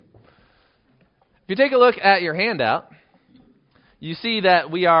you take a look at your handout, you see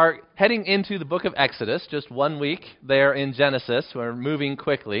that we are heading into the book of Exodus, just 1 week there in Genesis. We're moving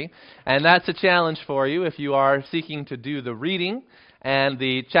quickly, and that's a challenge for you if you are seeking to do the reading and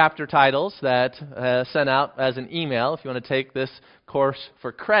the chapter titles that sent out as an email. If you want to take this course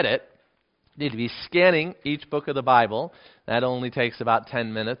for credit, you need to be scanning each book of the Bible. That only takes about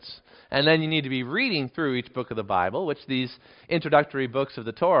 10 minutes. And then you need to be reading through each book of the Bible, which these introductory books of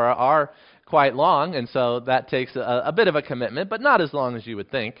the Torah are quite long, and so that takes a bit of a commitment, but not as long as you would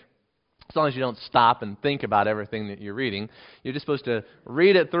think. As long as you don't stop and think about everything that you're reading. You're just supposed to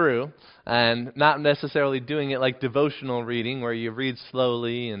read it through, and not necessarily doing it like devotional reading where you read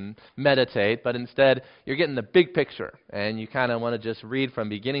slowly and meditate, but instead you're getting the big picture, and you kind of want to just read from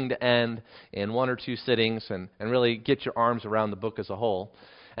beginning to end in 1 or 2 sittings and really get your arms around the book as a whole.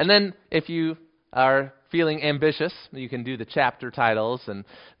 And then if you are feeling ambitious, you can do the chapter titles, and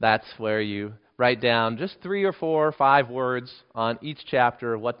that's where you write down just 3 or 4 or 5 words on each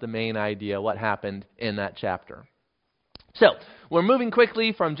chapter, what the main idea, what happened in that chapter. So, we're moving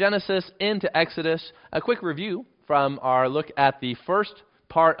quickly from Genesis into Exodus. A quick review from our look at the first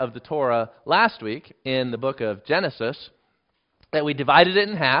part of the Torah last week in the book of Genesis, that we divided it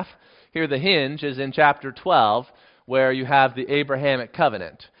in half. Here the hinge is in chapter 12, where you have the Abrahamic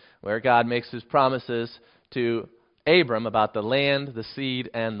covenant, where God makes his promises to Abram about the land, the seed,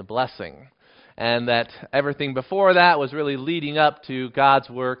 and the blessing. And that everything before that was really leading up to God's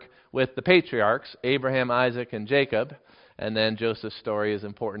work with the patriarchs, Abraham, Isaac, and Jacob. And then Joseph's story is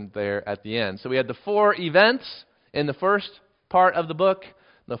important there at the end. So we had the 4 events in the first part of the book,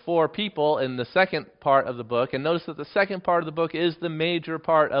 the 4 people in the second part of the book. And notice that the second part of the book is the major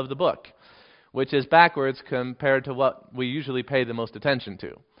part of the book, which is backwards compared to what we usually pay the most attention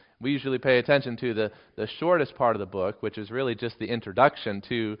to. We usually pay attention to the shortest part of the book, which is really just the introduction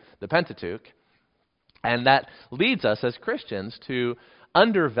to the Pentateuch. And that leads us as Christians to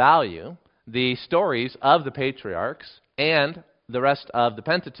undervalue the stories of the patriarchs and the rest of the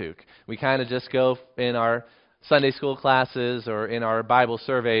Pentateuch. We kind of just go in our Sunday school classes or in our Bible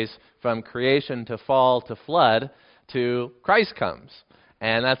surveys from creation to fall to flood to Christ comes.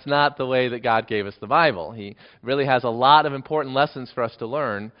 And that's not the way that God gave us the Bible. He really has a lot of important lessons for us to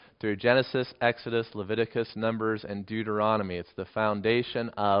learn through Genesis, Exodus, Leviticus, Numbers, and Deuteronomy. It's the foundation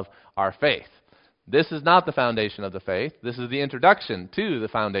of our faith. This is not the foundation of the faith. This is the introduction to the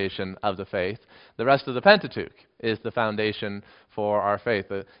foundation of the faith. The rest of the Pentateuch is the foundation for our faith,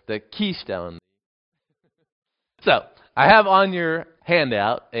 the keystone. So, I have on your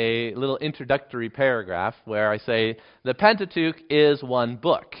handout a little introductory paragraph where I say, the Pentateuch is one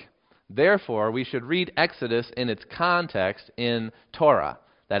book. Therefore, we should read Exodus in its context in Torah,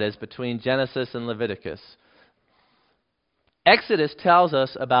 that is, between Genesis and Leviticus. Exodus tells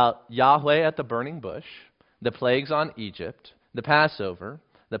us about Yahweh at the burning bush, the plagues on Egypt, the Passover,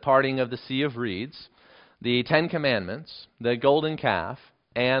 the parting of the Sea of Reeds, the 10 Commandments, the golden calf,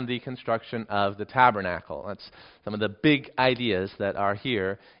 and the construction of the tabernacle. That's some of the big ideas that are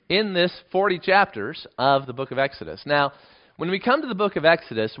here in this 40 chapters of the book of Exodus. Now, when we come to the book of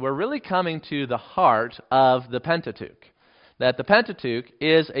Exodus, we're really coming to the heart of the Pentateuch. That the Pentateuch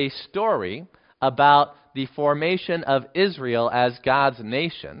is a story about the formation of Israel as God's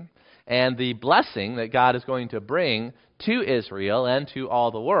nation and the blessing that God is going to bring to Israel and to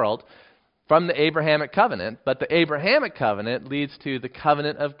all the world from the Abrahamic covenant. But the Abrahamic covenant leads to the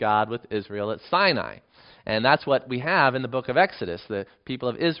covenant of God with Israel at Sinai. And that's what we have in the book of Exodus. The people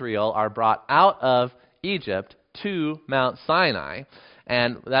of Israel are brought out of Egypt to Mount Sinai,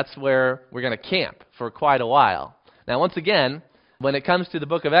 and that's where we're going to camp for quite a while. Now, once again, when it comes to the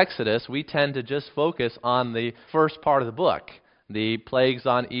book of Exodus, we tend to just focus on the first part of the book, the plagues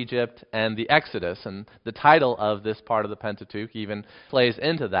on Egypt and the Exodus, and the title of this part of the Pentateuch even plays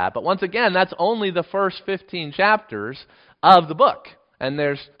into that. But once again, that's only the first 15 chapters of the book, and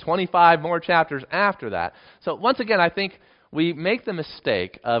there's 25 more chapters after that. So once again, I think we make the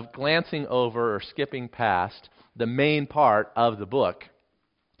mistake of glancing over or skipping past the main part of the book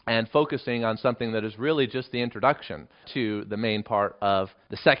and focusing on something that is really just the introduction to the main part of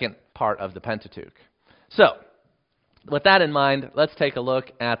the second part of the Pentateuch. So, with that in mind, let's take a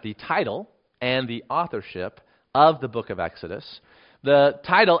look at the title and the authorship of the book of Exodus. The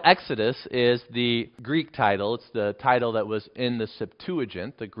title Exodus is the Greek title. It's the title that was in the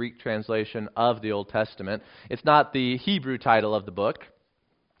Septuagint, the Greek translation of the Old Testament. It's not the Hebrew title of the book.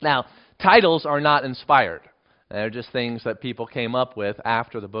 Now, titles are not inspired. They're just things that people came up with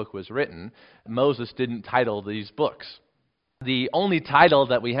after the book was written. Moses didn't title these books. The only title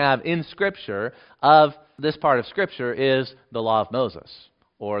that we have in Scripture of this part of Scripture is the Law of Moses,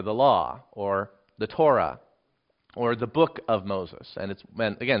 or the Law, or the Torah, or the book of Moses. And it's,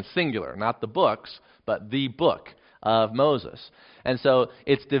 again, singular, not the books, but the book of Moses. And so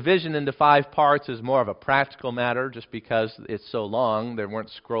its division into 5 parts is more of a practical matter just because it's so long. There weren't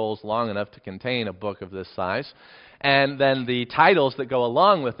scrolls long enough to contain a book of this size. And then the titles that go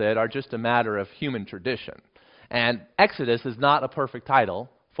along with it are just a matter of human tradition. And Exodus is not a perfect title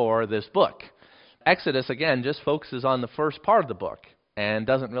for this book. Exodus, again, just focuses on the first part of the book and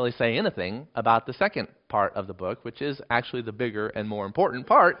doesn't really say anything about the second part of the book, which is actually the bigger and more important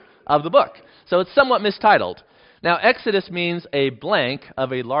part of the book. So it's somewhat mistitled. Now, Exodus means a blank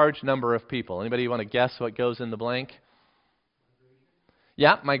of a large number of people. Anybody want to guess what goes in the blank?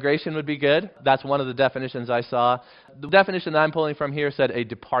 Yeah, migration would be good. That's one of the definitions I saw. The definition that I'm pulling from here said a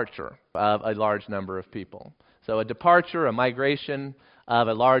departure of a large number of people. So a departure, a migration of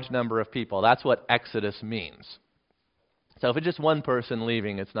a large number of people. That's what Exodus means. So if it's just one person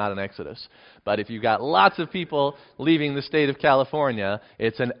leaving, it's not an exodus. But if you've got lots of people leaving the state of California,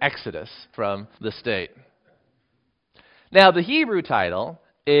 it's an exodus from the state. Now, the Hebrew title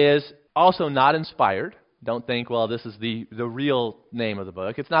is also not inspired. Don't think, well, this is the real name of the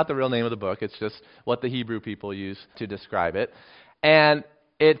book. It's not the real name of the book. It's just what the Hebrew people use to describe it. And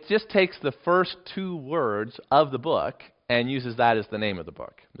it just takes the first 2 words of the book and uses that as the name of the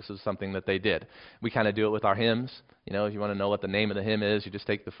book. This is something that they did. We kind of do it with our hymns. You know, if you want to know what the name of the hymn is, you just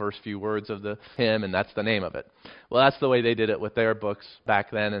take the first few words of the hymn, and that's the name of it. Well, that's the way they did it with their books back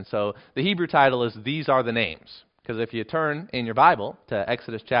then. And so the Hebrew title is These Are the Names. Because if you turn in your Bible to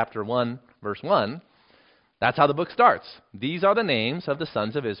Exodus chapter 1, verse 1, that's how the book starts. These are the names of the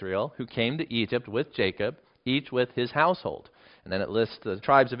sons of Israel who came to Egypt with Jacob, each with his household. And then it lists the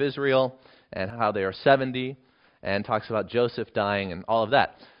tribes of Israel and how they are 70, and talks about Joseph dying and all of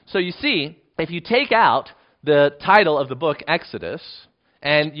that. So you see, if you take out the title of the book, Exodus,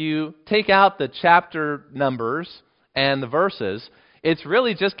 and you take out the chapter numbers and the verses, it's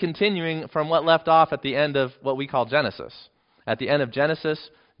really just continuing from what left off at the end of what we call Genesis. At the end of Genesis,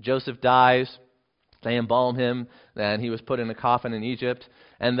 Joseph dies, they embalm him, and he was put in a coffin in Egypt.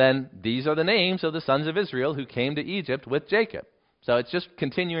 And then these are the names of the sons of Israel who came to Egypt with Jacob. So it's just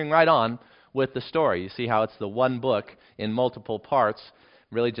continuing right on with the story. You see how it's the one book in multiple parts,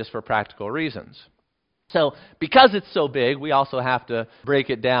 really just for practical reasons. So because it's so big, we also have to break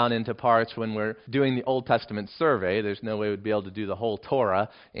it down into parts when we're doing the Old Testament survey. There's no way we'd be able to do the whole Torah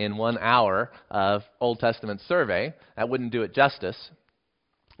in 1 hour of Old Testament survey. That wouldn't do it justice.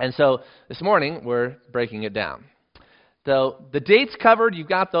 And so this morning, we're breaking it down. So the dates covered, you've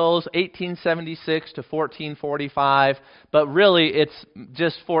got those, 1876 to 1445, but really it's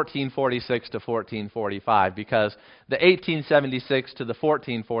just 1446 to 1445 because the 1876 to the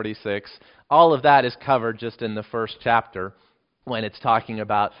 1446, all of that is covered just in the first chapter when it's talking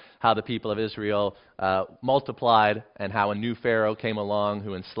about how the people of Israel multiplied and how a new Pharaoh came along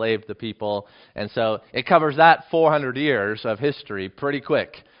who enslaved the people. And so it covers that 400 years of history pretty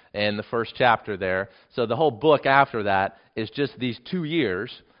quick in the first chapter there. So the whole book after that is just these 2 years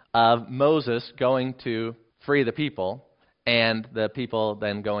of Moses going to free the people and the people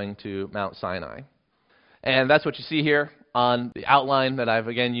then going to Mount Sinai. And that's what you see here on the outline that I've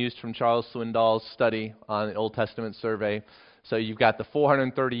again used from Charles Swindoll's study on the Old Testament survey. So you've got the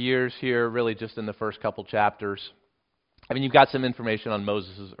 430 years here really just in the first couple chapters. I mean, you've got some information on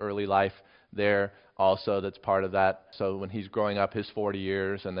Moses' early life there also that's part of that. So when he's growing up, his 40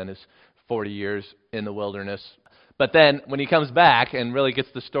 years, and then his 40 years in the wilderness. But then when he comes back and really gets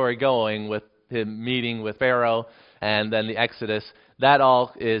the story going with him meeting with Pharaoh and then the Exodus, that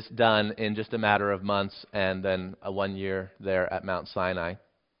all is done in just a matter of months and then 1 year there at Mount Sinai.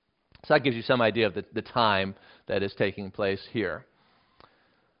 So that gives you some idea of the time that is taking place here.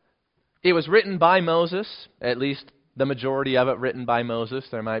 It was written by Moses, at least the majority of it written by Moses.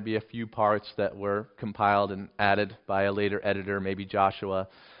 There might be a few parts that were compiled and added by a later editor, maybe Joshua.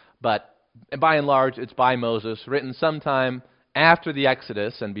 But by and large, it's by Moses, written sometime after the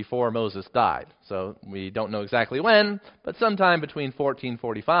Exodus and before Moses died. So we don't know exactly when, but sometime between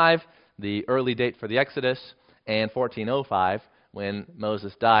 1445, the early date for the Exodus, and 1405, when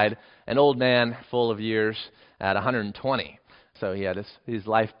Moses died, an old man full of years at 120. So he had his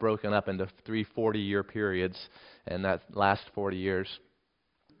life broken up into 3 40-year periods, and that last 40 years.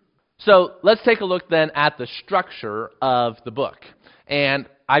 So let's take a look then at the structure of the book. And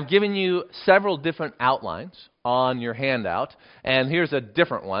I've given you several different outlines on your handout, and here's a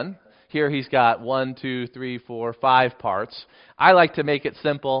different one. Here he's got 1, 2, 3, 4, 5 parts. I like to make it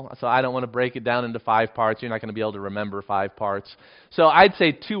simple, so I don't want to break it down into 5 parts. You're not going to be able to remember 5 parts. So I'd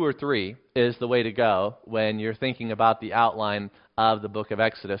say 2 or 3 is the way to go when you're thinking about the outline of the book of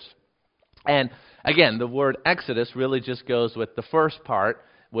Exodus. And again, the word Exodus really just goes with the first part,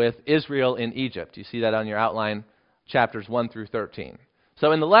 with Israel in Egypt. You see that on your outline, chapters 1 through 13.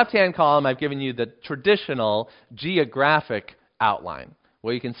 So in the left-hand column, I've given you the traditional geographic outline,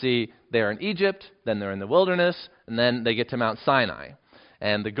 where you can see they're in Egypt, then they're in the wilderness, and then they get to Mount Sinai.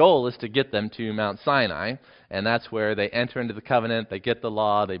 And the goal is to get them to Mount Sinai, and that's where they enter into the covenant, they get the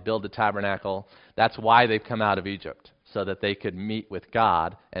law, they build the tabernacle. That's why they've come out of Egypt, so that they could meet with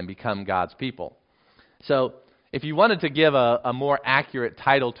God and become God's people. So if you wanted to give a more accurate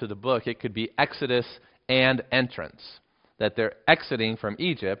title to the book, it could be Exodus and Entrance, that they're exiting from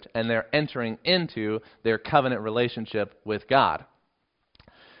Egypt and they're entering into their covenant relationship with God.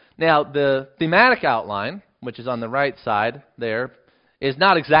 Now, the thematic outline, which is on the right side there, is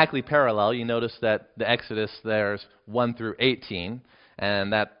not exactly parallel. You notice that the Exodus there's 1 through 18,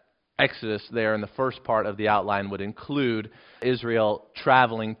 and that Exodus there in the first part of the outline would include Israel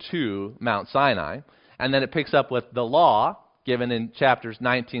traveling to Mount Sinai. And then it picks up with the law given in chapters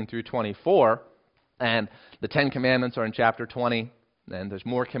 19 through 24, and the 10 Commandments are in chapter 20, and there's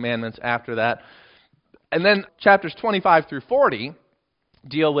more commandments after that. And then chapters 25 through 40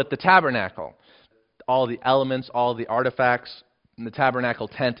 deal with the tabernacle, all the elements, all the artifacts, the tabernacle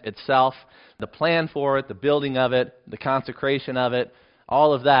tent itself, the plan for it, the building of it, the consecration of it.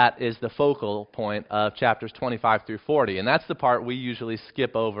 All of that is the focal point of chapters 25 through 40. And that's the part we usually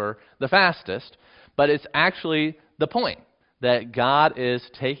skip over the fastest. But it's actually the point that God is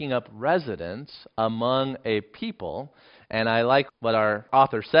taking up residence among a people. And I like what our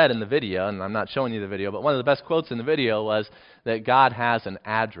author said in the video, and I'm not showing you the video, but one of the best quotes in the video was that God has an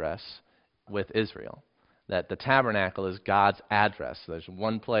address with Israel. That the tabernacle is God's address. There's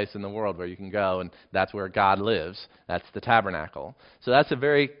one place in the world where you can go, and that's where God lives. That's the tabernacle. So that's a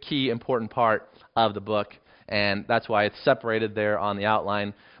very key, important part of the book, and that's why it's separated there on the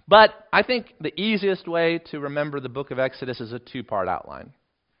outline. But I think the easiest way to remember the book of Exodus is a two-part outline.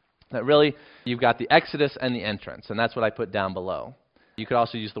 That really, you've got the Exodus and the entrance, and that's what I put down below. You could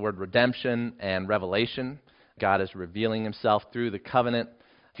also use the word redemption and revelation. God is revealing himself through the covenant.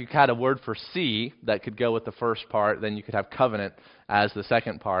 If you had a word for sea that could go with the first part, then you could have covenant as the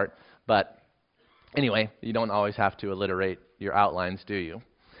second part. But anyway, you don't always have to alliterate your outlines, do you?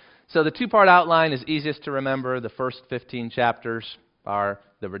 So the two-part outline is easiest to remember. The first 15 chapters are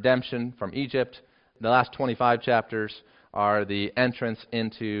the redemption from Egypt. The last 25 chapters are the entrance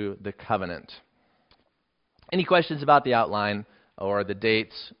into the covenant. Any questions about the outline or the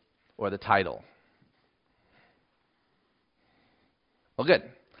dates or the title? Well, good.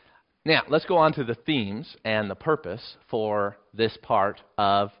 Now, let's go on to the themes and the purpose for this part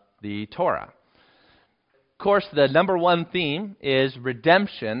of the Torah. Of course, the number one theme is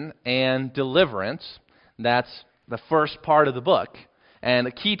redemption and deliverance. That's the first part of the book. And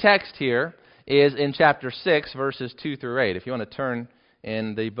the key text here is in chapter 6, verses 2 through 8. If you want to turn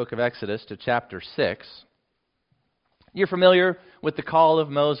in the book of Exodus to chapter 6. You're familiar with the call of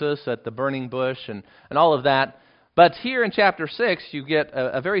Moses at the burning bush and all of that. But here in chapter 6, you get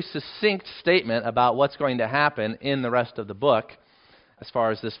a very succinct statement about what's going to happen in the rest of the book as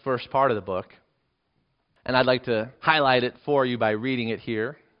far as this first part of the book. And I'd like to highlight it for you by reading it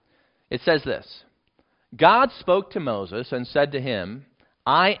here. It says this: God spoke to Moses and said to him,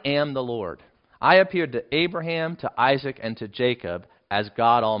 I am the Lord. I appeared to Abraham, to Isaac, and to Jacob as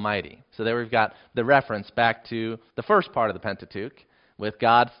God Almighty. So there we've got the reference back to the first part of the Pentateuch with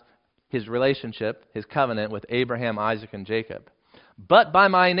God's his relationship, his covenant with Abraham, Isaac, and Jacob. But by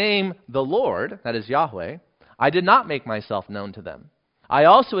my name, the Lord, that is Yahweh, I did not make myself known to them. I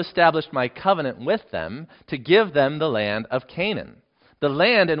also established my covenant with them to give them the land of Canaan, the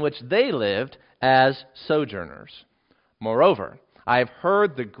land in which they lived as sojourners. Moreover, I have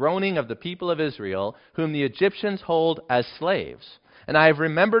heard the groaning of the people of Israel, whom the Egyptians hold as slaves, and I have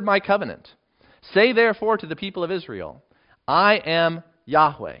remembered my covenant. Say therefore to the people of Israel, I am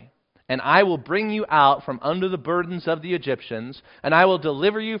Yahweh, and I will bring you out from under the burdens of the Egyptians, and I will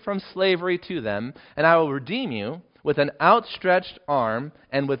deliver you from slavery to them, and I will redeem you with an outstretched arm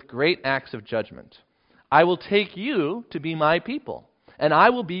and with great acts of judgment. I will take you to be my people, and I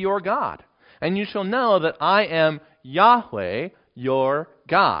will be your God. And you shall know that I am Yahweh, your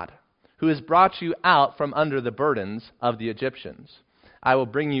God, who has brought you out from under the burdens of the Egyptians. I will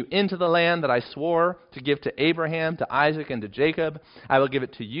bring you into the land that I swore to give to Abraham, to Isaac, and to Jacob. I will give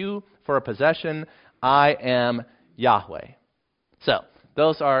it to you for a possession. I am Yahweh. So,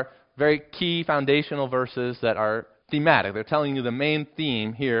 those are very key foundational verses that are thematic. They're telling you the main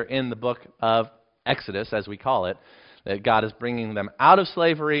theme here in the book of Exodus, as we call it, that God is bringing them out of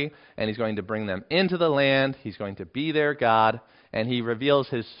slavery, and he's going to bring them into the land. He's going to be their God, and he reveals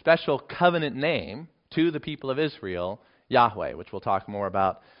his special covenant name to the people of Israel, Yahweh, which we'll talk more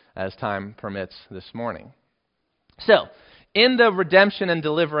about as time permits this morning. So, in the redemption and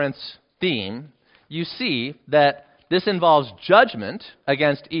deliverance theme, you see that this involves judgment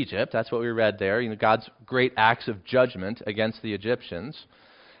against Egypt. That's what we read there, God's great acts of judgment against the Egyptians.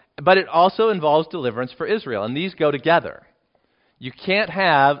 But it also involves deliverance for Israel, and these go together. You can't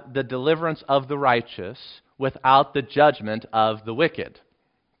have the deliverance of the righteous without the judgment of the wicked.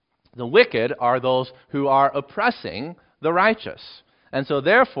 The wicked are those who are oppressing the righteous. And so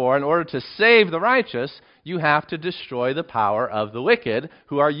therefore, in order to save the righteous, you have to destroy the power of the wicked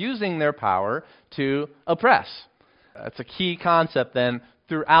who are using their power to oppress. That's a key concept then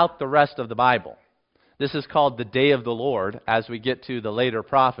throughout the rest of the Bible. This is called the day of the Lord as we get to the later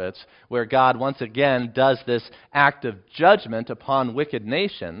prophets, where God once again does this act of judgment upon wicked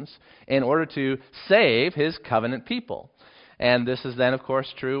nations in order to save his covenant people. And this is then, of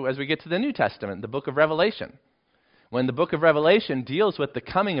course, true as we get to the New Testament, the book of Revelation. When the book of Revelation deals with the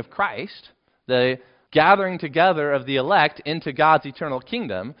coming of Christ, the gathering together of the elect into God's eternal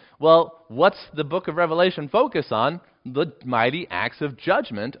kingdom, well, what's the book of Revelation focus on? The mighty acts of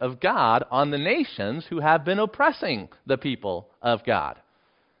judgment of God on the nations who have been oppressing the people of God.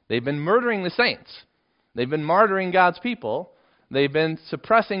 They've been murdering the saints. They've been martyring God's people. They've been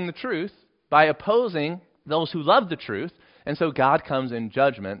suppressing the truth by opposing those who love the truth, and so God comes in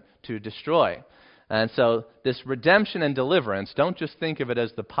judgment to destroy. And so this redemption and deliverance, don't just think of it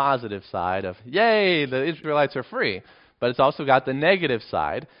as the positive side of, yay, the Israelites are free. But it's also got the negative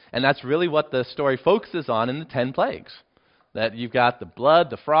side, and that's really what the story focuses on in the 10 plagues. That you've got the blood,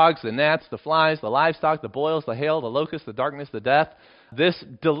 the frogs, the gnats, the flies, the livestock, the boils, the hail, the locusts, the darkness, the death. This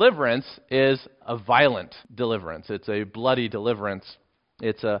deliverance is a violent deliverance. It's a bloody deliverance.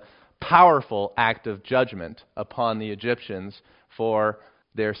 It's a powerful act of judgment upon the Egyptians for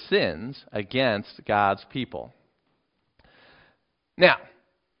their sins against God's people. Now,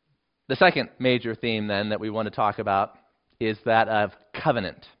 the second major theme then that we want to talk about is that of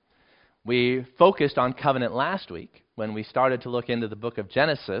covenant. We focused on covenant last week. When we started to look into the book of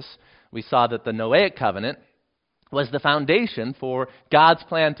Genesis, we saw that the Noahic covenant was the foundation for God's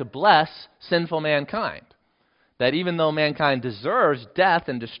plan to bless sinful mankind. That even though mankind deserves death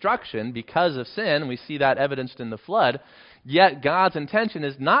and destruction because of sin, we see that evidenced in the flood, yet God's intention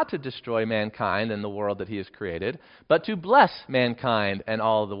is not to destroy mankind and the world that he has created, but to bless mankind and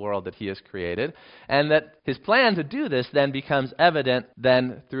all of the world that he has created. And that his plan to do this then becomes evident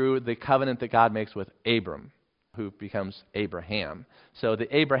then through the covenant that God makes with Abram, who becomes Abraham. So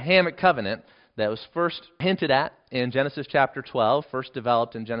the Abrahamic covenant that was first hinted at in Genesis chapter 12, first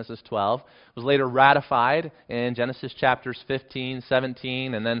developed in Genesis 12, was later ratified in Genesis chapters 15,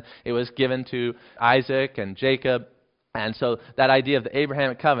 17, and then it was given to Isaac and Jacob. And so that idea of the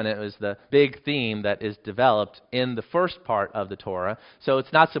Abrahamic covenant was the big theme that is developed in the first part of the Torah. So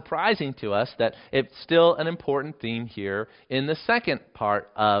it's not surprising to us that it's still an important theme here in the second part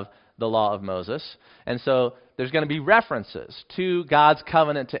of the law of Moses. And so there's going to be references to God's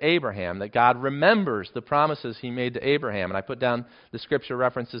covenant to Abraham, that God remembers the promises he made to Abraham. And I put down the scripture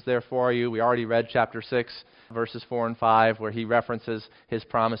references there for you. We already read chapter 6, verses 4 and 5, where he references his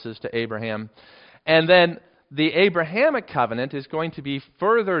promises to Abraham. And then the Abrahamic covenant is going to be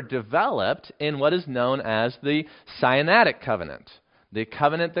further developed in what is known as the Sinaitic covenant, the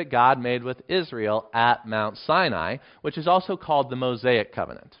covenant that God made with Israel at Mount Sinai, which is also called the Mosaic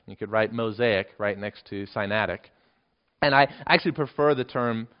covenant. You could write Mosaic right next to Sinaitic. And I actually prefer the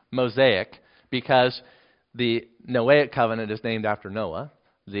term Mosaic because the Noahic covenant is named after Noah.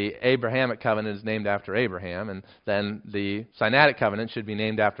 The Abrahamic covenant is named after Abraham, and then the Sinaitic covenant should be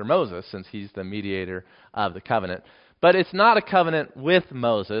named after Moses, since he's the mediator of the covenant. But it's not a covenant with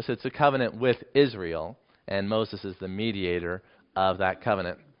Moses, it's a covenant with Israel, and Moses is the mediator of that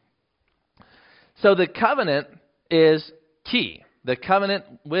covenant. So the covenant is key. The covenant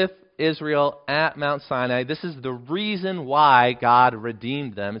with Israel at Mount Sinai, this is the reason why God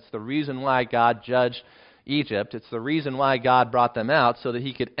redeemed them. It's the reason why God judged Egypt. It's the reason why God brought them out, so that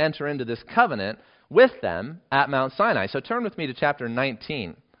he could enter into this covenant with them at Mount Sinai. So turn with me to chapter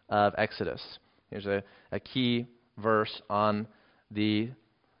 19 of Exodus. Here's a key verse on the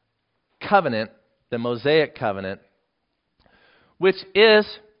covenant, the Mosaic covenant, which is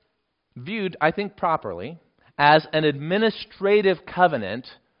viewed, I think properly, as an administrative covenant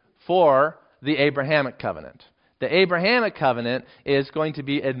for the Abrahamic covenant. The Abrahamic covenant is going to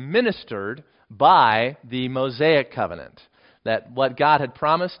be administered by the Mosaic covenant. That what God had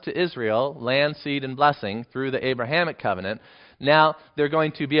promised to Israel, land, seed, and blessing through the Abrahamic covenant, now they're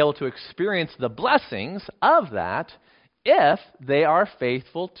going to be able to experience the blessings of that if they are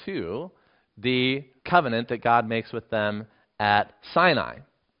faithful to the covenant that God makes with them at Sinai.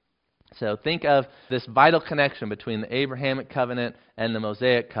 So think of this vital connection between the Abrahamic covenant and the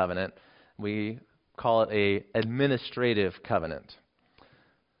Mosaic covenant. We call it an administrative covenant.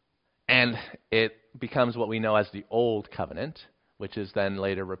 And it becomes what we know as the Old Covenant, which is then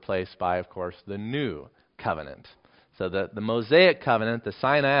later replaced by, of course, the New Covenant. So the Mosaic covenant, the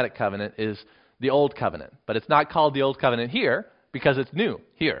Sinaitic covenant, is the Old Covenant. But it's not called the Old Covenant here because it's new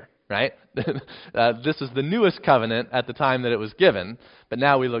here, right? This is the newest covenant at the time that it was given. But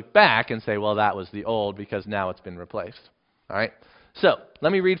now we look back and say, well, that was the old because now it's been replaced. All right? So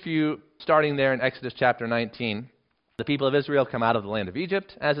let me read for you, starting there in Exodus chapter 19. The people of Israel come out of the land of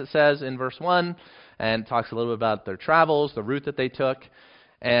Egypt, as it says in verse 1, and talks a little bit about their travels, the route that they took.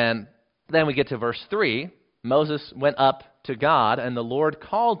 And then we get to verse 3. Moses went up to God, and the Lord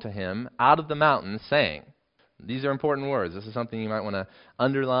called to him out of the mountain, saying, these are important words. This is something you might want to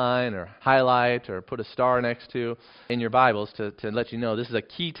underline or highlight or put a star next to in your Bibles to let you know this is a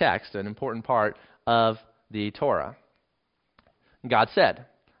key text, an important part of the Torah. God said,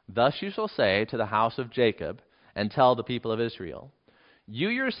 thus you shall say to the house of Jacob, and tell the people of Israel, you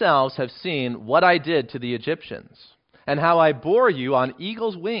yourselves have seen what I did to the Egyptians, and how I bore you on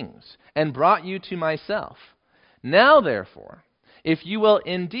eagle's wings, and brought you to myself. Now, therefore, if you will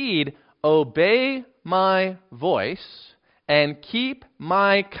indeed obey my voice, and keep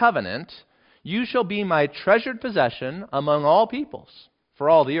my covenant, you shall be my treasured possession among all peoples, for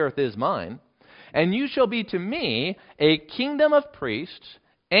all the earth is mine, and you shall be to me a kingdom of priests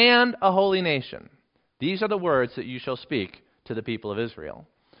and a holy nation. These are the words that you shall speak to the people of Israel.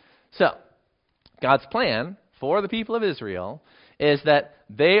 So, God's plan for the people of Israel is that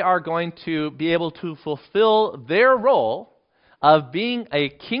they are going to be able to fulfill their role of being a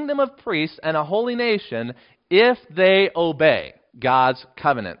kingdom of priests and a holy nation if they obey God's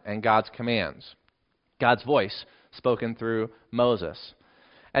covenant and God's commands, God's voice spoken through Moses.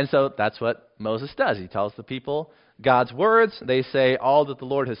 And so that's what Moses does. He tells the people God's words. They say, all that the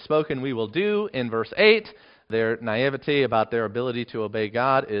Lord has spoken we will do in verse 8. Their naivety about their ability to obey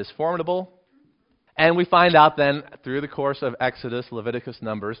God is formidable. And we find out then through the course of Exodus, Leviticus,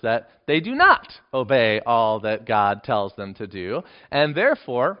 Numbers, that they do not obey all that God tells them to do. And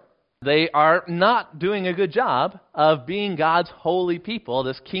therefore, they are not doing a good job of being God's holy people,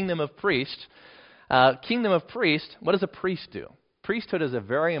 this kingdom of priests. Kingdom of priests, what does a priest do? Priesthood is a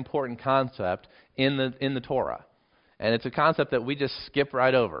very important concept in the Torah. And it's a concept that we just skip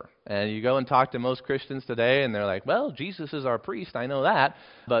right over. And you go and talk to most Christians today, and they're like, well, Jesus is our priest, I know that.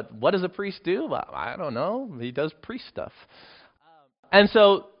 But what does a priest do? Well, I don't know. He does priest stuff. And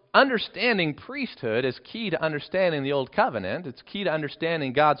so understanding priesthood is key to understanding the Old Covenant. It's key to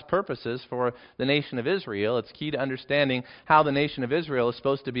understanding God's purposes for the nation of Israel. It's key to understanding how the nation of Israel is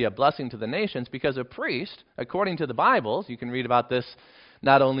supposed to be a blessing to the nations, because a priest, according to the Bibles, you can read about this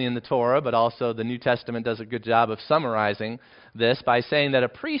not only in the Torah, but also the New Testament does a good job of summarizing this by saying that a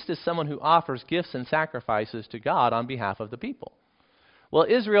priest is someone who offers gifts and sacrifices to God on behalf of the people. Well,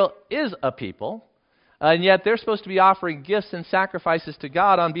 Israel is a people, and yet they're supposed to be offering gifts and sacrifices to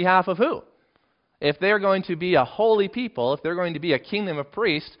God on behalf of who? If they're going to be a holy people, if they're going to be a kingdom of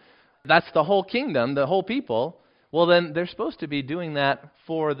priests, that's the whole kingdom, the whole people, well then they're supposed to be doing that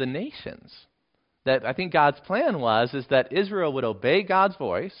for the nations. That I think God's plan is that Israel would obey God's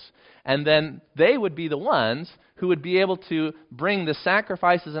voice, and then they would be the ones who would be able to bring the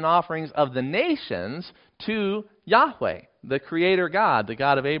sacrifices and offerings of the nations to Yahweh, the Creator God, the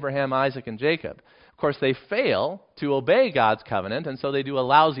God of Abraham, Isaac, and Jacob. Of course, they fail to obey God's covenant, and so they do a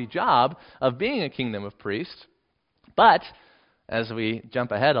lousy job of being a kingdom of priests. But, as we jump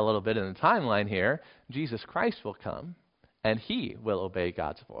ahead a little bit in the timeline here, Jesus Christ will come, and He will obey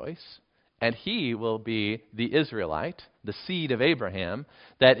God's voice. And He will be the Israelite, the seed of Abraham,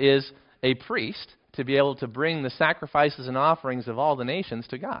 that is a priest to be able to bring the sacrifices and offerings of all the nations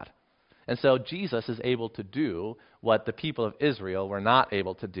to God. And so Jesus is able to do what the people of Israel were not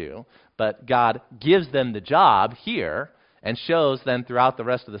able to do. But God gives them the job here and shows them throughout the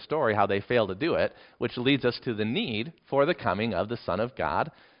rest of the story how they fail to do it, which leads us to the need for the coming of the Son of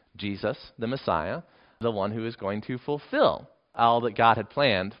God, Jesus, the Messiah, the one who is going to fulfill all that God had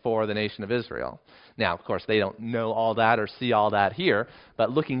planned for the nation of Israel. Now, of course, they don't know all that or see all that here,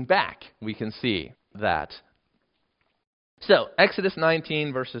 but looking back, we can see that. So, Exodus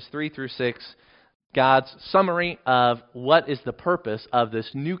 19, verses 3 through 6, God's summary of what is the purpose of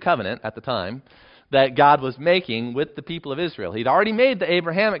this new covenant at the time. that God was making with the people of Israel. He'd already made the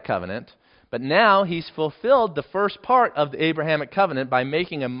Abrahamic covenant, but now he's fulfilled the first part of the Abrahamic covenant by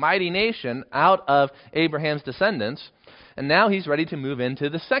making a mighty nation out of Abraham's descendants. And now he's ready to move into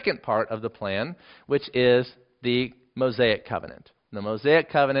the second part of the plan, which is the Mosaic covenant. The Mosaic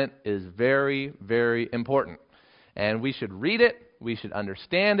covenant is very, very important. And we should read it, we should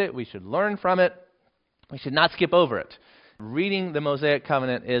understand it, we should learn from it. We should not skip over it. Reading the Mosaic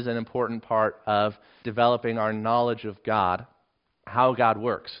covenant is an important part of developing our knowledge of God, how God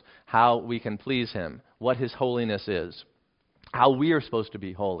works, how we can please Him, what His holiness is, how we are supposed to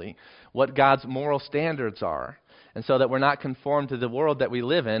be holy, what God's moral standards are, and so that we're not conformed to the world that we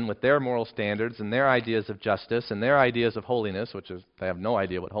live in with their moral standards and their ideas of justice and their ideas of holiness, which is, they have no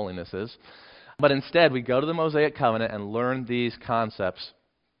idea what holiness is. But instead, we go to the Mosaic covenant and learn these concepts.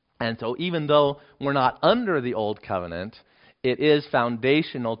 And so even though we're not under the old covenant, it is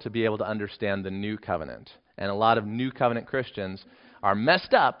foundational to be able to understand the new covenant. And a lot of new covenant Christians are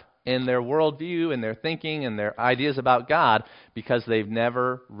messed up in their worldview and their thinking and their ideas about God because they've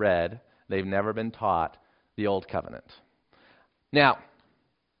never read, they've never been taught the Old Covenant. Now,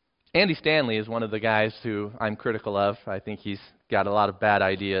 Andy Stanley is one of the guys who I'm critical of. I think he's got a lot of bad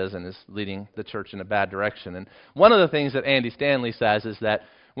ideas and is leading the church in a bad direction. And one of the things that Andy Stanley says is that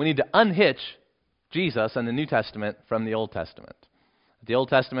we need to unhitch Jesus and the New Testament from the Old Testament. The Old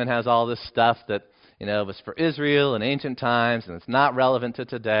Testament has all this stuff that, was for Israel in ancient times, and it's not relevant to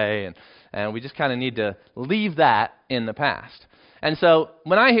today, and we just kind of need to leave that in the past. And so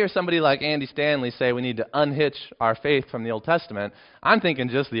when I hear somebody like Andy Stanley say we need to unhitch our faith from the Old Testament, I'm thinking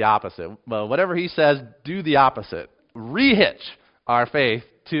just the opposite. Well, whatever he says, do the opposite. Rehitch our faith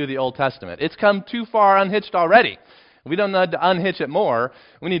to the Old Testament. It's come too far unhitched already. We don't need to unhitch it more.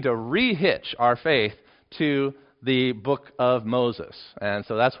 We need to rehitch our faith to the book of Moses. And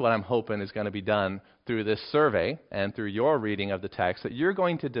so that's what I'm hoping is going to be done through this survey and through your reading of the text, that you're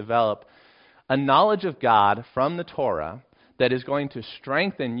going to develop a knowledge of God from the Torah that is going to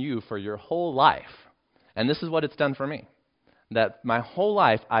strengthen you for your whole life. And this is what it's done for me. That my whole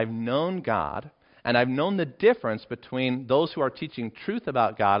life I've known God, and I've known the difference between those who are teaching truth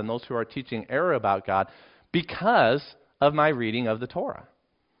about God and those who are teaching error about God because of my reading of the Torah.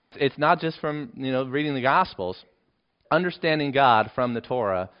 It's not just from, reading the Gospels. Understanding God from the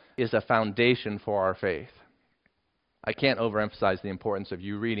Torah is a foundation for our faith. I can't overemphasize the importance of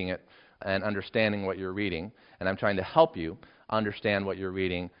you reading it and understanding what you're reading, and I'm trying to help you understand what you're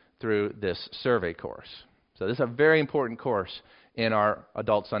reading through this survey course. So this is a very important course in our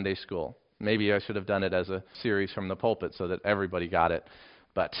adult Sunday school. Maybe I should have done it as a series from the pulpit so that everybody got it,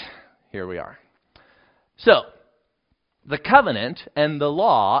 but here we are. So, the covenant and the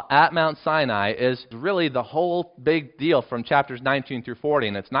law at Mount Sinai is really the whole big deal from chapters 19 through 40,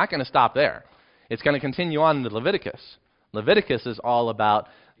 and it's not going to stop there. It's going to continue on into Leviticus. Leviticus is all about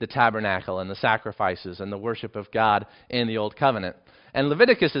the tabernacle and the sacrifices and the worship of God in the Old Covenant. And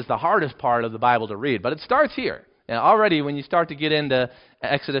Leviticus is the hardest part of the Bible to read, but it starts here. And already when you start to get into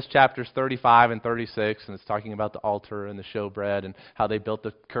Exodus chapters 35 and 36, and it's talking about the altar and the showbread and how they built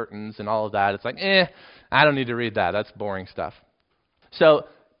the curtains and all of that, it's like, I don't need to read that. That's boring stuff. So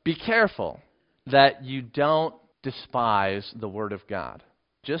be careful that you don't despise the Word of God.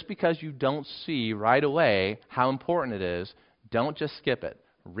 Just because you don't see right away how important it is, don't just skip it.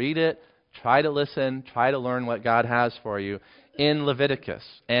 Read it, try to listen, try to learn what God has for you in Leviticus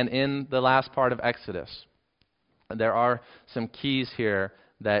and in the last part of Exodus. There are some keys here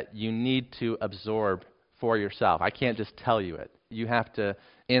that you need to absorb for yourself. I can't just tell you it. You have to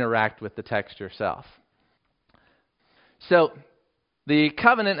interact with the text yourself. So, the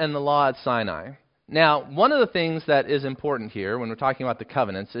covenant and the law at Sinai. Now, one of the things that is important here when we're talking about the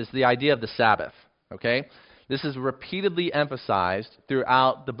covenants is the idea of the Sabbath. Okay? This is repeatedly emphasized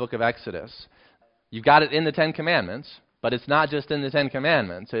throughout the book of Exodus. You've got it in the Ten Commandments, but it's not just in the Ten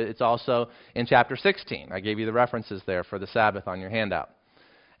Commandments. It's also in chapter 16. I gave you the references there for the Sabbath on your handout.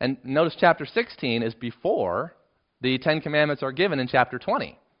 And notice chapter 16 is before the Ten Commandments are given in chapter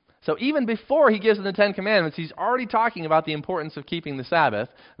 20. So even before he gives them the Ten Commandments, he's already talking about the importance of keeping the Sabbath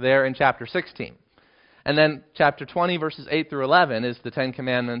there in chapter 16. And then chapter 20, verses 8 through 11 is the Ten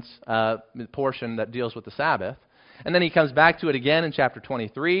Commandments portion that deals with the Sabbath. And then he comes back to it again in chapter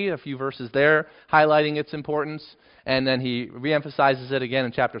 23, a few verses there highlighting its importance. And then he reemphasizes it again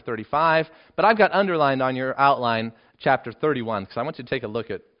in chapter 35. But I've got underlined on your outline chapter 31, because I want you to take a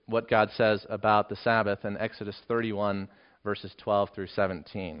look at what God says about the Sabbath in Exodus 31, verses 12 through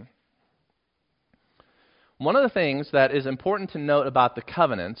 17. One of the things that is important to note about the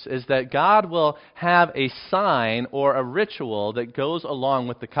covenants is that God will have a sign or a ritual that goes along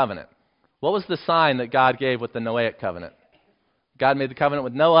with the covenant. What was the sign that God gave with the Noahic covenant? God made the covenant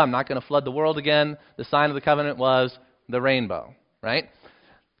with Noah, I'm not going to flood the world again. The sign of the covenant was the rainbow, right?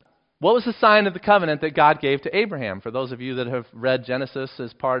 What was the sign of the covenant that God gave to Abraham? For those of you that have read Genesis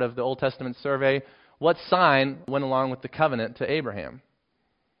as part of the Old Testament survey, what sign went along with the covenant to Abraham?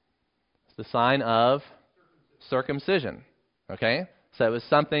 It's the sign of circumcision, okay? So it was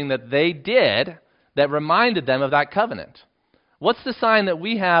something that they did that reminded them of that covenant. What's the sign that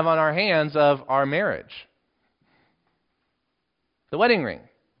we have on our hands of our marriage? The wedding ring.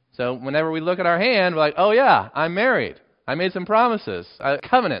 So whenever we look at our hand, we're like, oh yeah, I'm married. I made some promises, a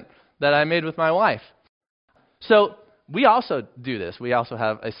covenant that I made with my wife. So we also do this. We also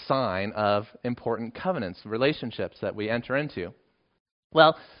have a sign of important covenants, relationships that we enter into.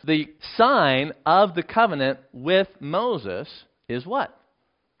 Well, the sign of the covenant with Moses is what?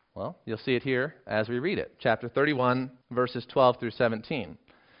 Well, you'll see it here as we read it. Chapter 31, verses 12 through 17.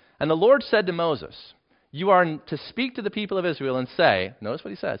 And the Lord said to Moses, you are to speak to the people of Israel and say, notice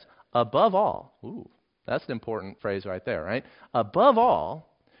what he says, above all, that's an important phrase right there, right? Above all,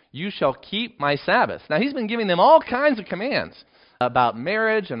 you shall keep my Sabbaths. Now, he's been giving them all kinds of commands about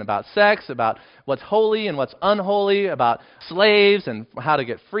marriage and about sex, about what's holy and what's unholy, about slaves and how to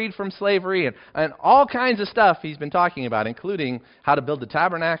get freed from slavery, and all kinds of stuff he's been talking about, including how to build the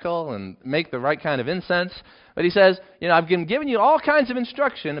tabernacle and make the right kind of incense. But he says, I've been giving you all kinds of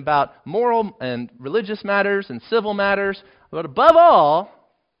instruction about moral and religious matters and civil matters, but above all,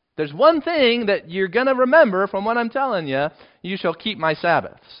 there's one thing that you're going to remember from what I'm telling you. You shall keep my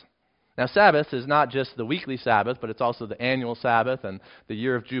Sabbaths. Now, Sabbath is not just the weekly Sabbath, but it's also the annual Sabbath and the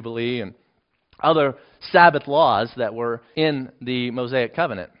year of Jubilee and other Sabbath laws that were in the Mosaic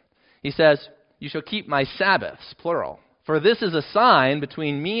covenant. He says, you shall keep my Sabbaths, plural. For this is a sign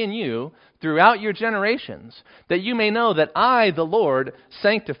between me and you throughout your generations, that you may know that I, the Lord,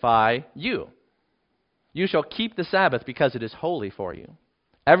 sanctify you. You shall keep the Sabbath because it is holy for you.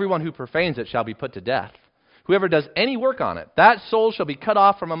 Everyone who profanes it shall be put to death. Whoever does any work on it, that soul shall be cut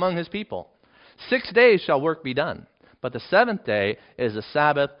off from among his people. 6 days shall work be done, but the seventh day is a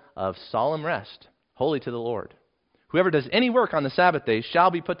Sabbath of solemn rest, holy to the Lord. Whoever does any work on the Sabbath day shall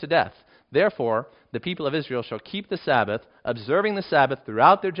be put to death. Therefore, the people of Israel shall keep the Sabbath, observing the Sabbath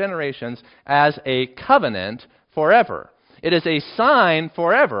throughout their generations as a covenant forever. It is a sign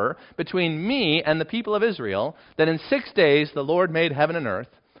forever between me and the people of Israel that in 6 days the Lord made heaven and earth,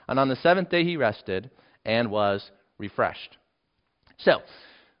 and on the seventh day he rested and was refreshed. So,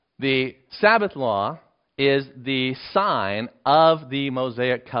 the Sabbath law is the sign of the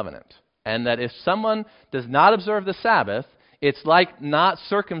Mosaic covenant. And that if someone does not observe the Sabbath, it's like not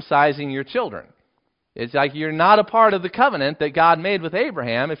circumcising your children. It's like you're not a part of the covenant that God made with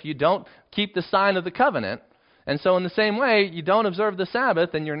Abraham if you don't keep the sign of the covenant. And so in the same way, you don't observe the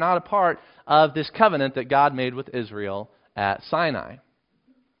Sabbath and you're not a part of this covenant that God made with Israel at Sinai.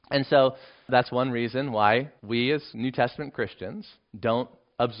 And so that's one reason why we as New Testament Christians don't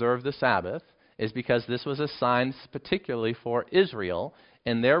observe the Sabbath, is because this was a sign particularly for Israel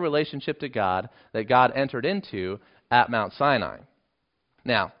in their relationship to God that God entered into at Mount Sinai.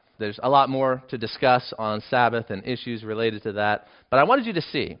 Now, there's a lot more to discuss on Sabbath and issues related to that, but I wanted you to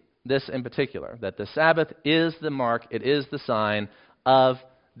see this in particular, that the Sabbath is the mark, it is the sign of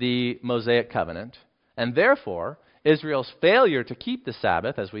the Mosaic covenant, and therefore, Israel's failure to keep the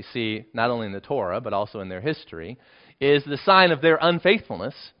Sabbath, as we see not only in the Torah, but also in their history, is the sign of their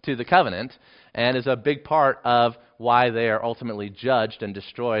unfaithfulness to the covenant, and is a big part of why they are ultimately judged and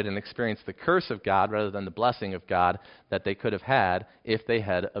destroyed and experience the curse of God rather than the blessing of God that they could have had if they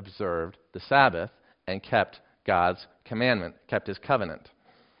had observed the Sabbath and kept God's commandment, kept his covenant.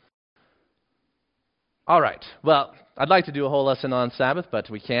 All right, well, I'd like to do a whole lesson on Sabbath, but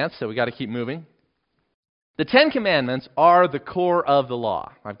we can't, so we got to keep moving. The Ten Commandments are the core of the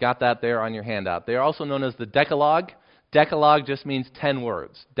law. I've got that there on your handout. They are also known as the Decalogue. Decalogue just means 10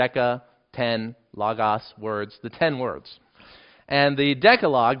 words. Deca, 10, logos, words, the 10 words. And the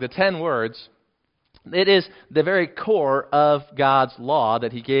Decalogue, the 10 words, it is the very core of God's law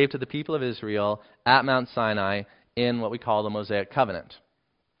that he gave to the people of Israel at Mount Sinai in what we call the Mosaic Covenant.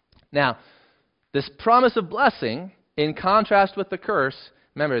 Now, this promise of blessing, in contrast with the curse,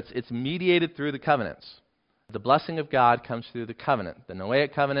 remember, it's mediated through the covenants. The blessing of God comes through the covenant, the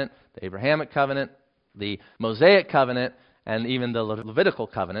Noahic covenant, the Abrahamic covenant, the Mosaic covenant, and even the Levitical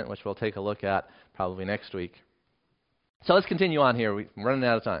covenant, which we'll take a look at probably next week. So let's continue on here. We're running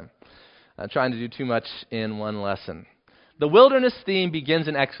out of time. I'm trying to do too much in one lesson. The wilderness theme begins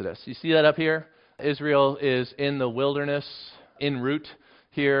in Exodus. You see that up here? Israel is in the wilderness en route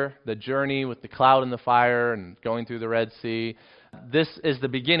here, the journey with the cloud and the fire and going through the Red Sea. this is the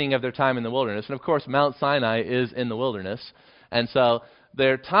beginning of their time in the wilderness. And of course, Mount Sinai is in the wilderness. And so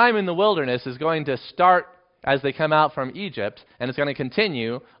their time in the wilderness is going to start as they come out from Egypt, and it's going to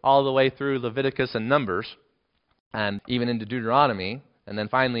continue all the way through Leviticus and Numbers, and even into Deuteronomy. And then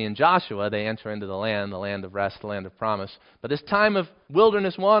finally in Joshua, they enter into the land of rest, the land of promise. But this time of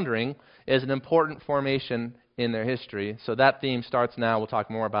wilderness wandering is an important formation in their history. So that theme starts now. We'll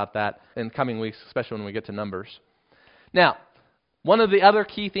talk more about that in coming weeks, especially when we get to Numbers. Now, one of the other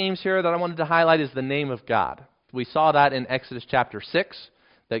key themes here that I wanted to highlight is the name of God. We saw that in Exodus chapter 6,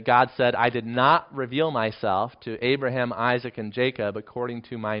 that God said, I did not reveal myself to Abraham, Isaac, and Jacob according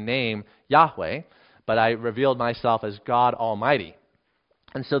to my name, Yahweh, but I revealed myself as God Almighty.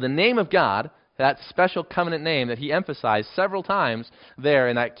 And so the name of God, that special covenant name that he emphasized several times there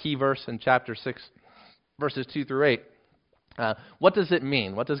in that key verse in chapter 6, verses 2 through 8, what does it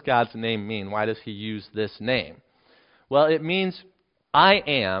mean? What does God's name mean? Why does he use this name? Well, it means I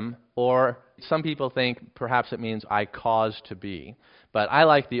am, or some people think perhaps it means I cause to be. But I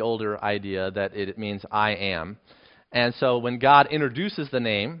like the older idea that it means I am. And so when God introduces the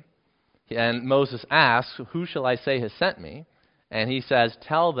name, and Moses asks, who shall I say has sent me? And he says,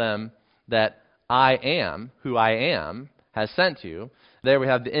 tell them that I am, who I am, has sent you. There we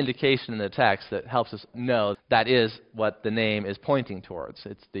have the indication in the text that helps us know that is what the name is pointing towards.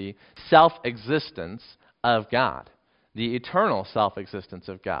 It's the self-existence of God, the eternal self-existence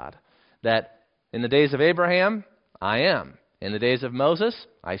of God. That in the days of Abraham, I am. In the days of Moses,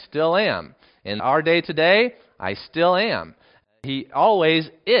 I still am. In our day today, I still am. He always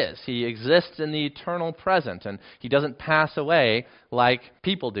is. He exists in the eternal present, and he doesn't pass away like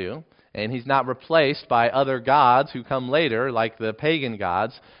people do. And he's not replaced by other gods who come later, like the pagan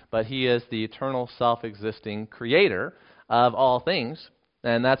gods, but he is the eternal self-existing creator of all things.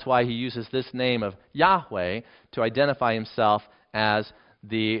 And that's why he uses this name of Yahweh to identify himself as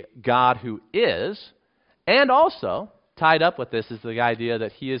the God who is, and also tied up with this is the idea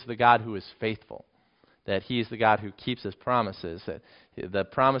that he is the God who is faithful, that he is the God who keeps his promises, that the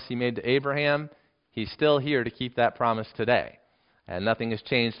promise he made to Abraham, he's still here to keep that promise today. And nothing has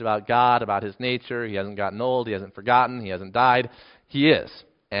changed about God, about his nature. He hasn't gotten old, he hasn't forgotten, he hasn't died. He is.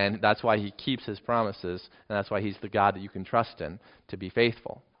 And that's why he keeps his promises, and that's why he's the God that you can trust in to be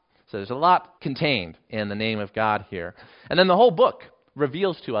faithful. So there's a lot contained in the name of God here. And then the whole book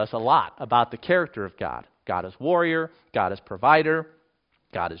reveals to us a lot about the character of God. God is warrior, God is provider,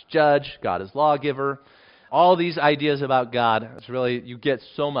 God is judge, God is lawgiver. All these ideas about God, it's really, you get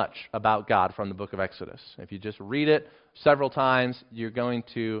so much about God from the book of Exodus. If you just read it several times, you're going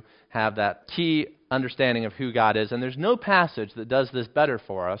to have that key understanding of who God is. And there's no passage that does this better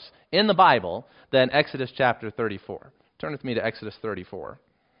for us in the Bible than Exodus chapter 34. Turn with me to Exodus 34.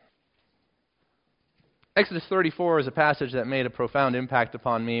 Exodus 34 is a passage that made a profound impact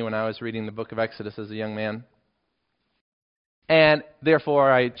upon me when I was reading the book of Exodus as a young man. And therefore,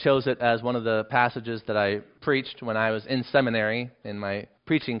 I chose it as one of the passages that I preached when I was in seminary in my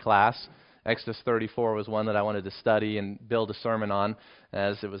preaching class. Exodus 34 was one that I wanted to study and build a sermon on,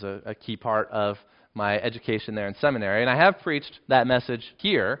 as it was a key part of my education there in seminary. And I have preached that message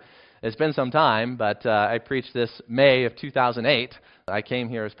here. It's been some time, but I preached this May of 2008. I came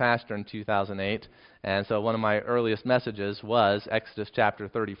here as pastor in 2008, and so one of my earliest messages was Exodus chapter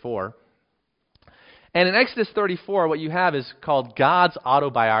 34. And in Exodus 34, what you have is called God's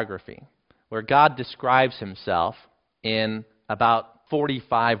autobiography, where God describes himself in about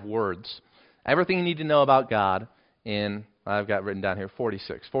 45 words. Everything you need to know about God in, I've got written down here,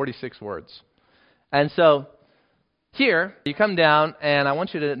 46 words. And so here, you come down, and I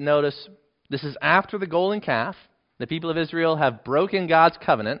want you to notice this is after the golden calf. The people of Israel have broken God's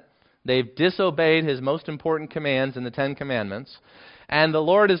covenant. They've disobeyed his most important commands in the Ten Commandments. And the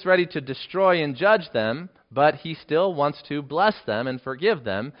Lord is ready to destroy and judge them, but he still wants to bless them and forgive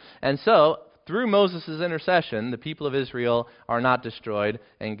them. And so, through Moses' intercession, the people of Israel are not destroyed,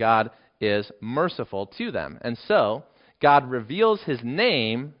 and God is merciful to them. And so, God reveals his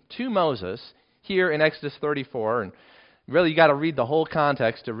name to Moses here in Exodus 34. And really, you got to read the whole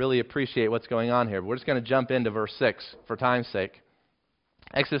context to really appreciate what's going on here. But we're just going to jump into verse 6 for time's sake.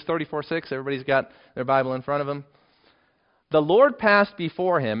 Exodus 34:6, everybody's got their Bible in front of them. The Lord passed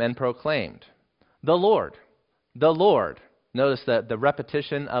before him and proclaimed, the Lord, the Lord. Notice that the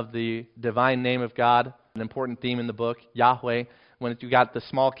repetition of the divine name of God, an important theme in the book, Yahweh. When you got the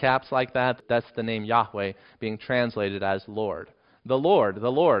small caps like that, that's the name Yahweh being translated as Lord. The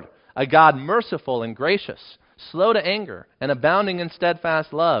Lord, a God merciful and gracious, slow to anger, and abounding in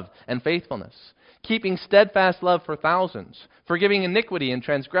steadfast love and faithfulness, keeping steadfast love for thousands, forgiving iniquity and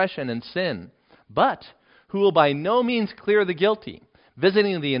transgression and sin, but who will by no means clear the guilty,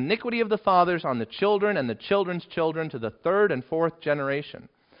 visiting the iniquity of the fathers on the children and the children's children to the third and fourth generation.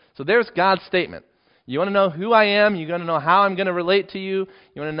 So there's God's statement. You want to know who I am? You want to know how I'm going to relate to you?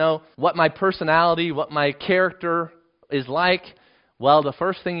 You want to know what my personality, what my character is like? Well, the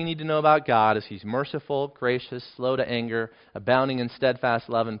first thing you need to know about God is He's merciful, gracious, slow to anger, abounding in steadfast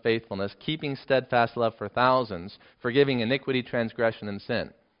love and faithfulness, keeping steadfast love for thousands, forgiving iniquity, transgression, and sin.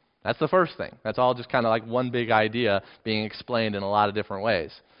 That's the first thing. That's all just kind of like one big idea being explained in a lot of different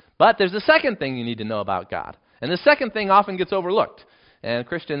ways. But there's a second thing you need to know about God. And the second thing often gets overlooked. And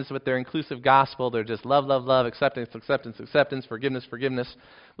Christians, with their inclusive gospel, they're just love, love, love, acceptance, acceptance, acceptance, forgiveness, forgiveness.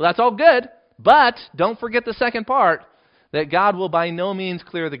 Well, that's all good, but don't forget the second part, that God will by no means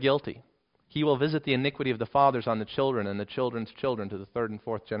clear the guilty. He will visit the iniquity of the fathers on the children and the children's children to the third and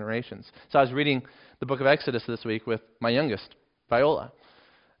fourth generations. So I was reading the book of Exodus this week with my youngest, Viola.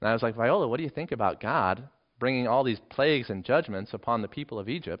 And I was like, Viola, what do you think about God bringing all these plagues and judgments upon the people of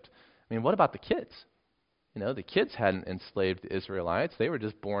Egypt? I mean, what about the kids? You know, the kids hadn't enslaved the Israelites. They were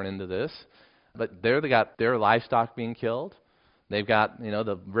just born into this. But they got their livestock being killed. They've got,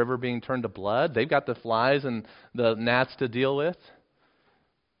 the river being turned to blood. They've got the flies and the gnats to deal with.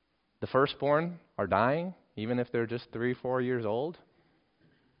 The firstborn are dying, even if they're just 3, 4 years old.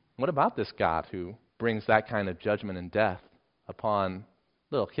 What about this God who brings that kind of judgment and death upon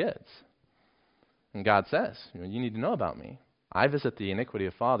little kids? And God says, you need to know about me. I visit the iniquity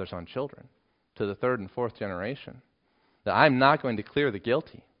of fathers on children to the third and fourth generation. That I'm not going to clear the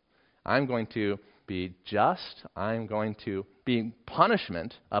guilty. I'm going to be just. I'm going to be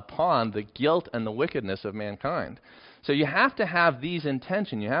punishment upon the guilt and the wickedness of mankind. So you have to have these in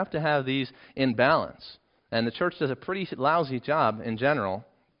tension. You have to have these in balance. And the church does a pretty lousy job in general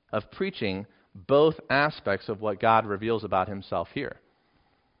of preaching both aspects of what God reveals about Himself here.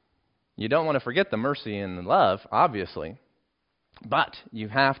 You don't want to forget the mercy and the love, obviously, but you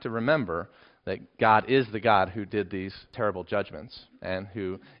have to remember that God is the God who did these terrible judgments and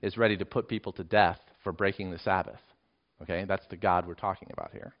who is ready to put people to death for breaking the Sabbath. Okay, that's the God we're talking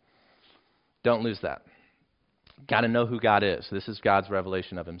about here. Don't lose that. Got to know who God is. This is God's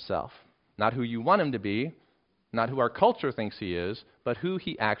revelation of Himself. Not who you want Him to be, not who our culture thinks He is, but who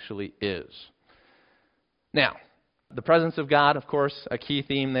He actually is. Now, the presence of God, of course, a key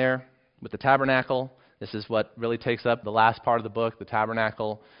theme there with the tabernacle. This is what really takes up the last part of the book, the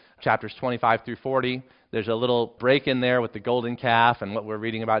tabernacle, chapters 25 through 40. There's a little break in there with the golden calf and what we're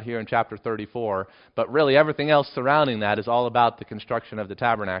reading about here in chapter 34. But really everything else surrounding that is all about the construction of the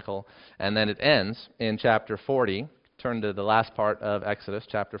tabernacle. And then it ends in chapter 40. Turn to the last part of Exodus,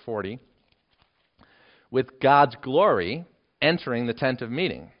 chapter 40. With God's glory entering the tent of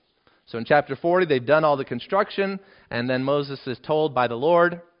meeting. So in chapter 40, they've done all the construction. And then Moses is told by the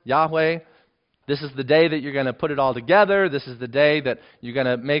Lord, Yahweh, this is the day that you're going to put it all together. This is the day that you're going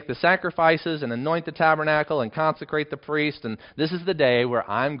to make the sacrifices and anoint the tabernacle and consecrate the priest. And this is the day where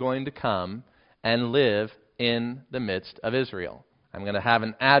I'm going to come and live in the midst of Israel. I'm going to have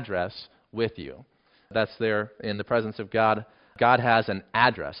an address with you. That's there in the presence of God. God has an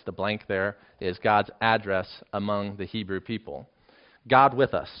address. The blank there is God's address among the Hebrew people. God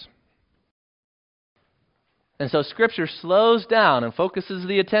with us. And so Scripture slows down and focuses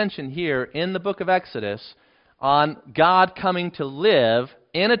the attention here in the book of Exodus on God coming to live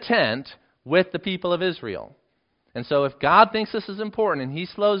in a tent with the people of Israel. And so if God thinks this is important and He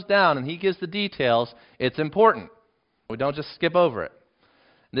slows down and He gives the details, it's important. We don't just skip over it.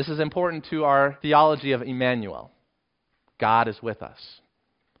 This is important to our theology of Emmanuel. God is with us.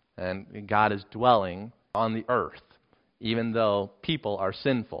 And God is dwelling on the earth, even though people are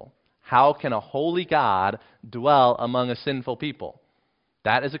sinful. How can a holy God dwell among a sinful people?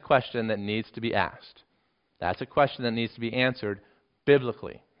 That is a question that needs to be asked. That's a question that needs to be answered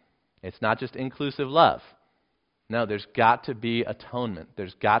biblically. It's not just inclusive love. No, there's got to be atonement.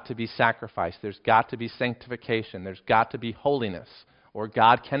 There's got to be sacrifice. There's got to be sanctification. There's got to be holiness. Or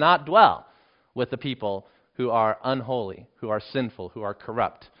God cannot dwell with the people who are unholy, who are sinful, who are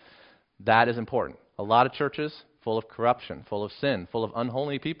corrupt. That is important. A lot of churches full of corruption, full of sin, full of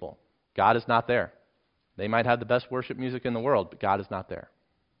unholy people. God is not there. They might have the best worship music in the world, but God is not there.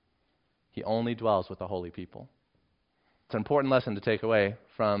 He only dwells with the holy people. It's an important lesson to take away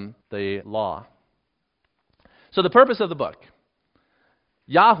from the law. So the purpose of the book.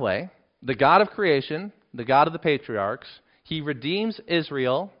 Yahweh, the God of creation, the God of the patriarchs, He redeems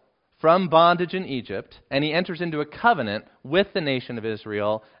Israel from bondage in Egypt, and He enters into a covenant with the nation of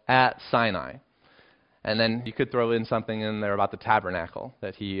Israel at Sinai. And then you could throw in something in there about the tabernacle,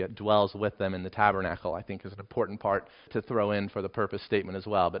 that He dwells with them in the tabernacle, I think is an important part to throw in for the purpose statement as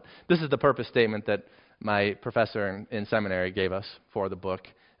well. But this is the purpose statement that my professor in seminary gave us for the book,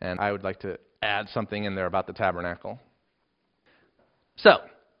 and I would like to add something in there about the tabernacle. So,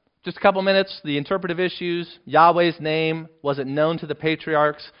 just a couple minutes, the interpretive issues, Yahweh's name, was it known to the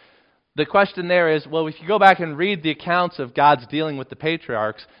patriarchs? The question there is, well, if you go back and read the accounts of God's dealing with the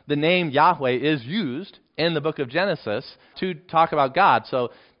patriarchs, the name Yahweh is used in the book of Genesis to talk about God. So,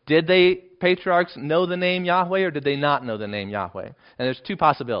 did the patriarchs know the name Yahweh, or did they not know the name Yahweh? And there's two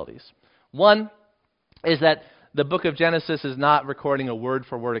possibilities. One is that the book of Genesis is not recording a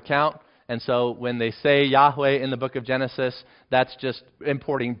word-for-word account, and so when they say Yahweh in the book of Genesis, that's just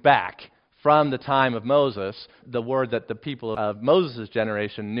importing back from the time of Moses the word that the people of Moses'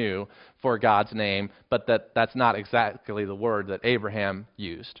 generation knew for God's name, but that's not exactly the word that Abraham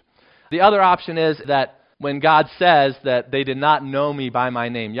used. The other option is that when God says that they did not know me by my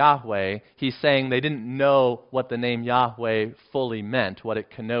name Yahweh, he's saying they didn't know what the name Yahweh fully meant, what it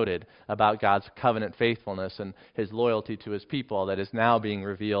connoted about God's covenant faithfulness and his loyalty to his people that is now being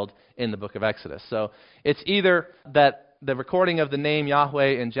revealed in the book of Exodus. So it's either that the recording of the name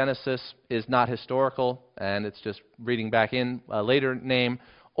Yahweh in Genesis is not historical and it's just reading back in a later name,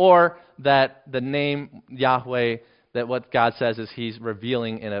 or that the name Yahweh, that what God says is he's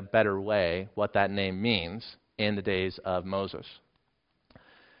revealing in a better way what that name means in the days of Moses.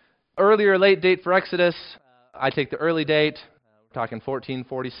 Earlier late date for Exodus, I take the early date. We're talking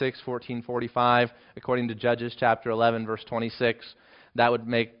 1446, 1445, according to Judges chapter 11, verse 26. That would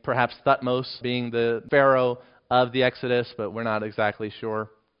make perhaps Thutmose being the pharaoh of the Exodus, but we're not exactly sure.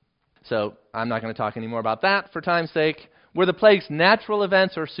 So I'm not going to talk any more about that for time's sake. Were the plagues natural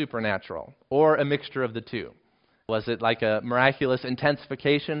events or supernatural, or a mixture of the two? Was it like a miraculous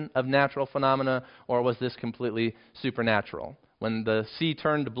intensification of natural phenomena, or was this completely supernatural? When the sea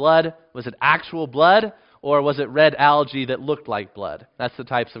turned to blood, was it actual blood, or was it red algae that looked like blood? That's the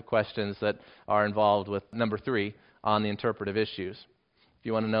types of questions that are involved with number 3 on the interpretive issues. If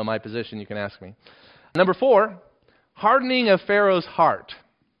you want to know my position, you can ask me. Number 4, hardening of Pharaoh's heart.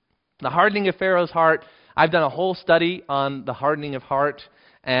 The hardening of Pharaoh's heart, I've done a whole study on the hardening of heart,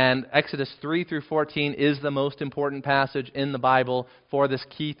 and Exodus 3 through 14 is the most important passage in the Bible for this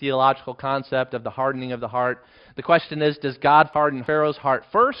key theological concept of the hardening of the heart. The question is, does God harden Pharaoh's heart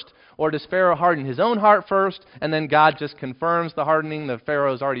first, or does Pharaoh harden his own heart first, and then God just confirms the hardening that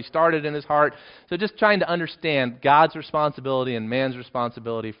Pharaoh's already started in his heart? So just trying to understand God's responsibility and man's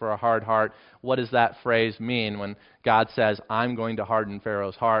responsibility for a hard heart. What does that phrase mean when God says, I'm going to harden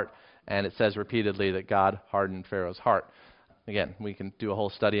Pharaoh's heart, and it says repeatedly that God hardened Pharaoh's heart? Again, we can do a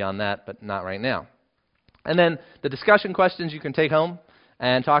whole study on that, but not right now. And then the discussion questions you can take home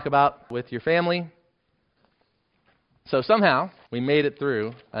and talk about with your family. So somehow, we made it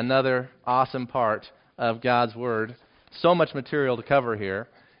through another awesome part of God's Word. So much material to cover here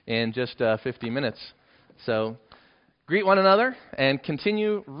in just 50 minutes. So greet one another and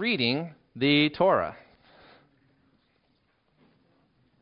continue reading the Torah.